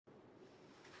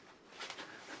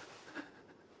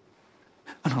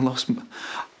And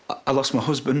I lost my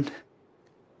husband,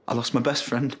 I lost my best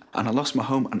friend, and I lost my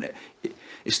home, and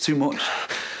it's too much.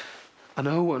 I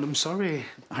know, and I'm sorry.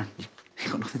 Aaron,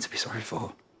 you've got nothing to be sorry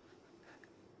for.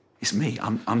 It's me,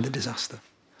 I'm the disaster.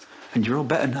 And you're all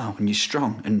better now, and you're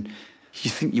strong, and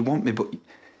you think you want me, but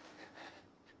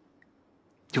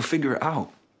you'll figure it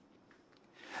out.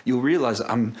 You'll realise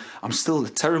that I'm still a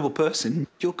terrible person.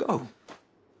 You'll go.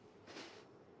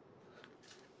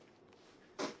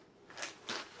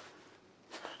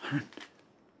 Aaron,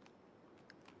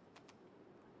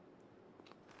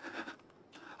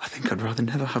 I think I'd rather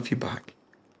never have you back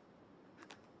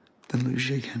than lose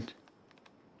you again.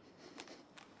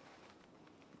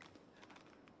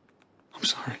 I'm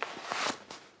sorry.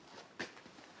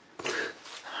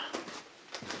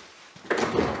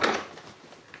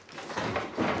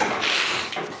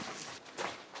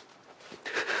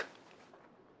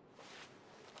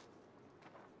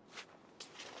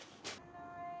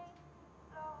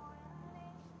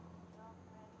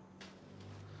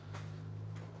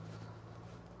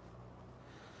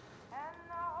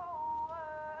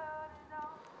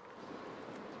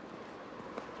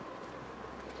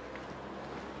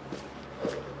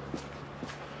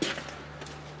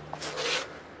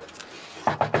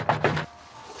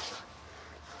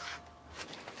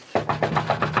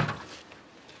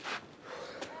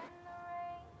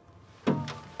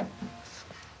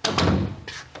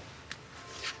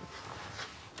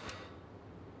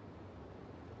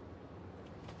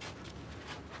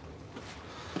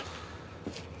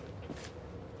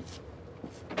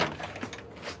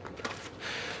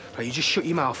 Right, you just shut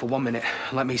your mouth for 1 minute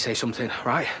and let me say something,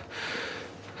 right?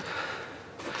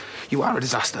 You are a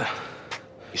disaster.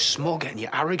 You're smug and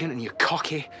you're arrogant and you're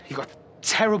cocky. You've got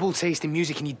terrible taste in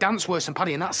music and you dance worse than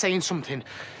Paddy, and that's saying something.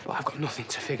 But I've got nothing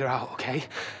to figure out, OK?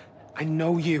 I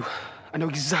know you. I know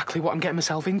exactly what I'm getting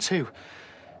myself into.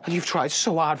 And you've tried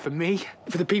so hard for me,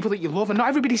 for the people that you love, and not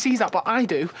everybody sees that, but I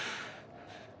do.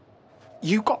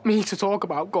 You got me to talk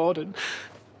about Gordon,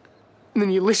 and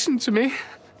then you listened to me.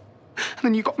 And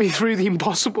then you got me through the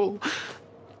impossible.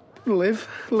 Liv,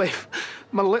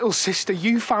 my little sister,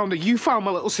 you found her. You found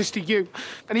my little sister, you.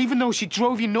 And even though she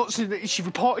drove you nuts and she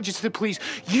reported you to the police,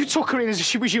 you took her in as if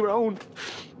she was your own.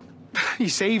 You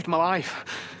saved my life.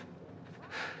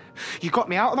 You got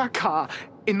me out of that car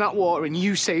in that water and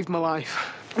you saved my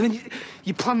life. And then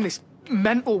you planned this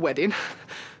mental wedding.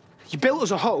 You built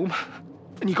us a home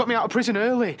and you got me out of prison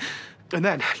early. And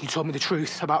then you told me the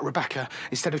truth about Rebecca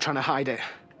instead of trying to hide it.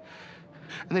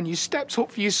 And then you stepped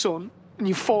up for your son, and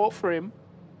you fought for him.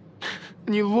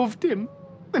 And you loved him,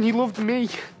 and you loved me.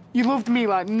 You loved me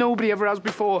like nobody ever has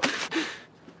before.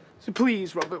 So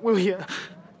please, Robert, will you?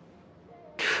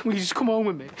 Will you just come home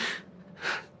with me?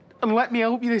 And let me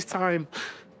help you this time.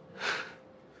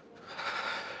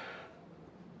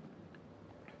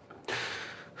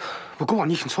 Well, go on,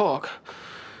 you can talk.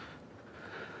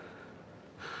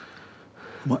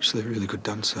 I'm actually a really good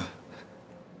dancer.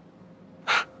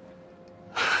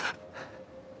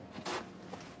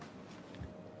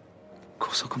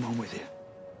 I'll come home with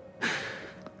you.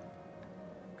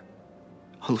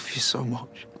 I love you so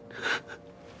much.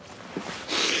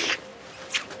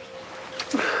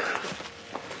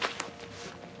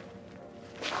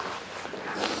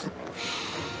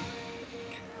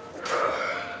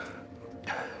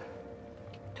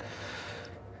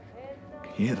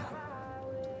 Can you hear that?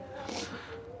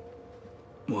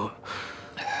 What?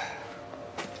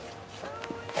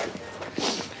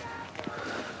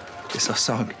 It's our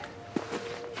song.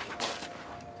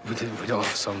 We don't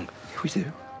have a song. Yeah, we do.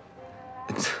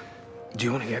 Do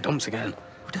you want to get dumped again?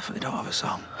 We definitely don't have a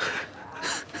song.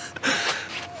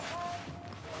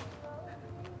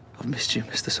 I've missed you,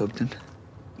 Mr. Sugden.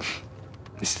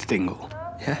 Mr. Dingle?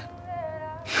 Yeah?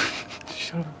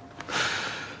 Shut up.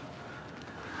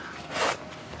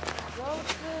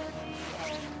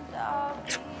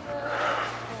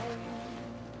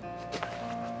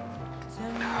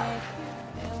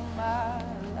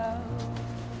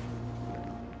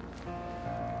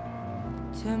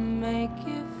 To make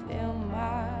you feel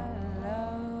my